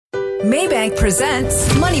Maybank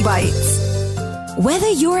presents Moneybites. Whether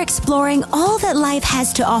you're exploring all that life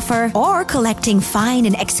has to offer or collecting fine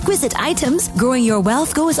and exquisite items, growing your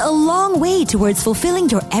wealth goes a long way towards fulfilling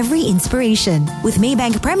your every inspiration. With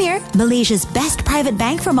Maybank Premie, Malaysia's best private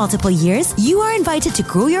bank for multiple years, you are invited to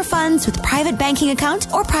grow your funds with Private Banking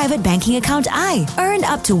Account or Private Banking Account I. Earn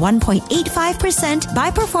up to 1.85%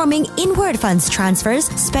 by performing inward funds transfers,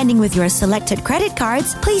 spending with your selected credit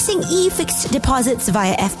cards, placing e-fixed deposits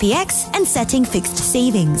via FPX, and setting fixed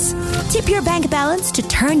savings. Tip your bank balance to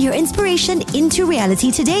turn your inspiration into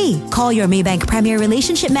reality today. Call your Maybank Premie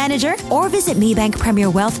Relationship Manager or visit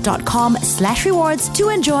maybankpremierwealth.com/rewards to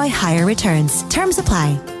enjoy higher returns. Terms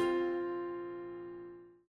apply.